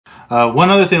One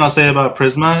other thing I'll say about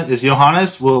Prisma is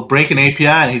Johannes will break an API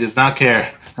and he does not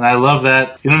care. And I love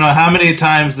that. You don't know how many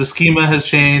times the schema has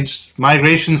changed,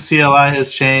 migration CLI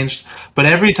has changed, but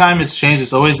every time it's changed,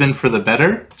 it's always been for the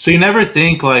better. So you never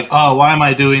think like, oh, why am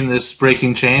I doing this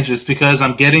breaking change? It's because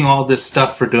I'm getting all this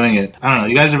stuff for doing it. I don't know.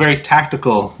 You guys are very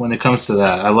tactical when it comes to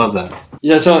that. I love that.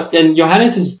 Yeah, and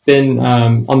Johannes has been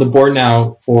on the board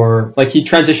now for, like, he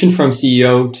transitioned from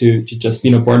CEO to just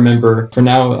being a board member for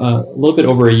now a little bit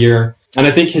over a year. And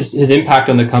I think his impact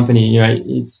on the company,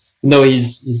 though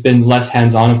he's been less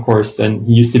hands-on, of course, than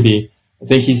he used to be, I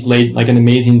think he's laid like an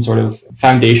amazing sort of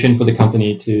foundation for the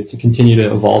company to continue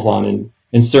to evolve on.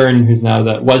 And Søren, who's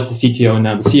now was the CTO and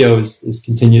now the CEO, is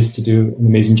continues to do an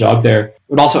amazing job there. I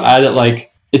would also add that, like,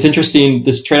 it's interesting,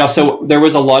 this trade-off. So there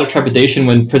was a lot of trepidation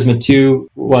when Prisma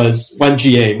 2 went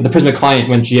GA, the Prisma client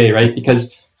went GA, right?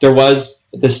 Because there was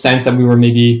this sense that we were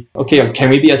maybe, okay, can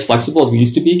we be as flexible as we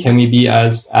used to be? Can we be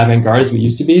as avant-garde as we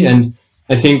used to be? And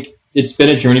I think it's been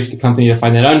a journey for the company to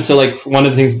find that out. And so, like, one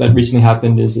of the things that recently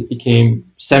happened is it became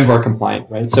SEMVAR compliant,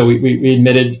 right? So we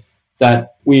admitted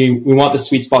that we want the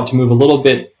sweet spot to move a little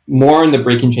bit more in the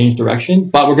break and change direction,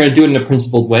 but we're going to do it in a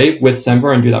principled way with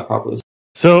SEMVAR and do that properly.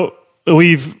 So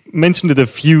we've mentioned it a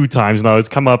few times now. It's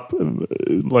come up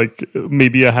like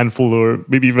maybe a handful or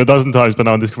maybe even a dozen times by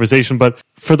now in this conversation. But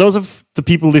for those of the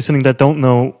people listening that don't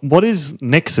know, what is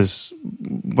Nexus?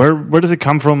 Where does it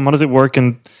come from? How does it work?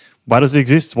 And why does it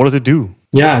exist? What does it do?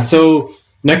 Yeah, so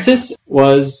Nexus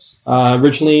was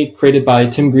originally created by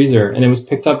Tim Grieser, and it was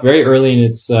picked up very early in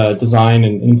its design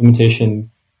and implementation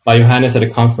by Johannes at a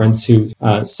conference, who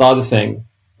saw the thing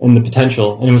and the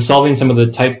potential, and it was solving some of the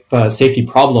type safety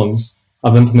problems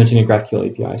of implementing a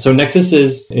GraphQL API. So Nexus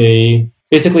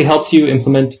basically helps you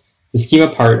implement the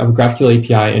schema part of a GraphQL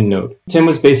API in Node. Tim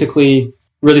was basically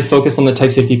really focused on the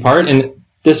type safety part, and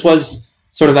this was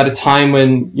sort of at a time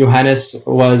when Johannes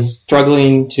was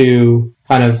struggling to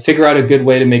kind of figure out a good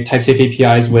way to make type safe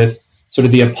APIs with sort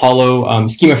of the Apollo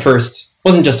schema first. It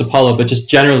wasn't just Apollo, but just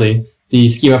generally the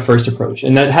schema first approach.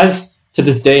 And that has, to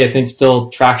this day, I think, still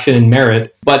traction and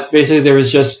merit. But basically, there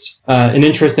was just an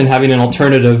interest in having an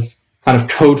alternative kind of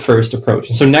code-first approach.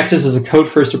 And so Nexus is a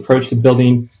code-first approach to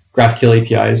building GraphQL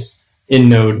APIs in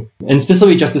Node, and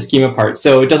specifically just the schema part.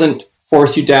 So it doesn't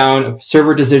force you down a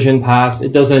server decision path.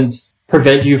 It doesn't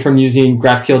prevent you from using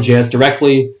GraphQL.js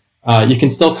directly. You can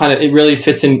still it really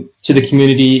fits into the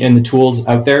community and the tools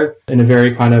out there in a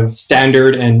very kind of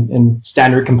standard and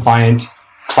standard compliant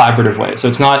collaborative way. So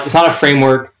it's not a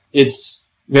framework. It's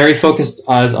very focused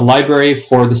as a library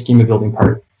for the schema building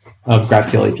part of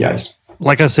GraphQL APIs.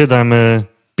 Like I said, I'm a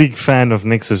big fan of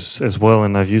Nexus as well,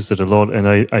 and I've used it a lot. And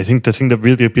I think the thing that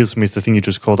really appeals to me is the thing you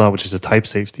just called out, which is the type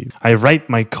safety. I write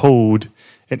my code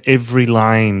and every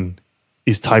line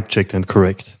is type checked and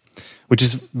correct, which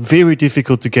is very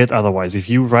difficult to get otherwise. If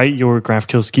you write your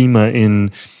GraphQL schema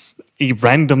in a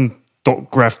random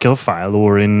 .GraphQL file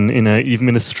or even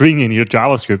in a string in your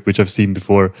JavaScript, which I've seen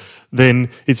before, then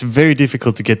it's very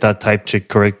difficult to get that type check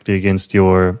correctly against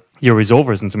your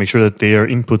resolvers and to make sure that their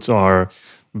inputs are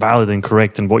valid and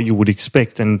correct and what you would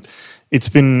expect. And it's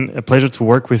been a pleasure to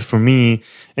work with for me.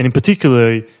 And in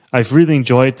particular, I've really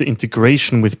enjoyed the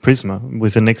integration with Prisma,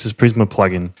 with the Nexus Prisma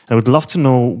plugin. I would love to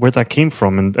know where that came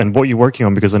from and what you're working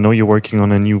on, because I know you're working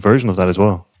on a new version of that as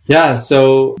well. Yeah,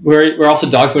 so we're also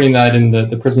dogfooding that in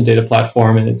the Prisma data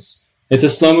platform, and it's a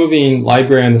slow-moving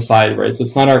library on the side, right? So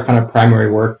it's not our kind of primary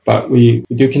work, but we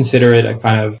do consider it a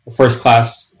kind of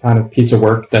first-class kind of piece of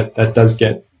work that does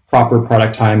get proper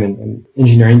product time and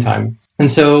engineering time. And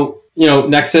so,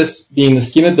 Nexus being the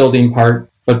schema building part,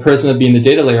 but Prisma being the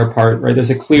data layer part, right?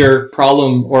 There's a clear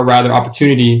problem, or rather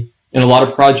opportunity, in a lot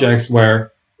of projects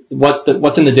where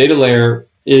what's in the data layer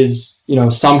is,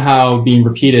 somehow being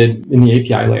repeated in the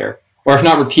API layer. Or if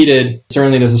not repeated,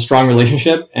 certainly there's a strong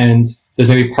relationship and there's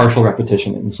maybe partial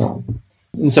repetition and so on.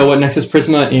 And so what Nexus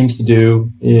Prisma aims to do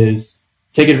is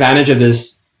take advantage of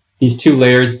these two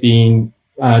layers being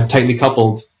tightly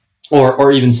coupled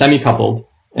or even semi-coupled,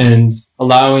 and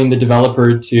allowing the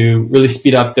developer to really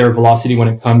speed up their velocity when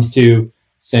it comes to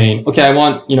saying, okay, I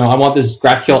want this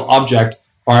GraphQL object,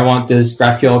 or I want this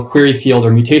GraphQL query field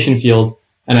or mutation field,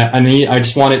 and I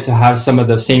just want it to have some of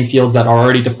the same fields that are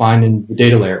already defined in the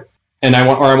data layer. And I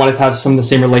want it to have some of the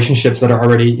same relationships that are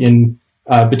already in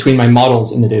between my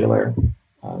models in the data layer.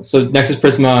 So Nexus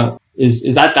Prisma is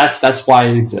that's why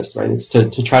it exists, right? It's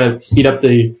to try to speed up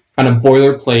the kind of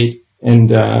boilerplate and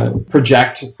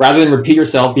project, rather than repeat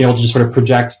yourself, being able to just sort of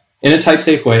project in a type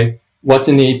safe way what's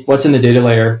in the data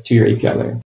layer to your API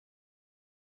layer.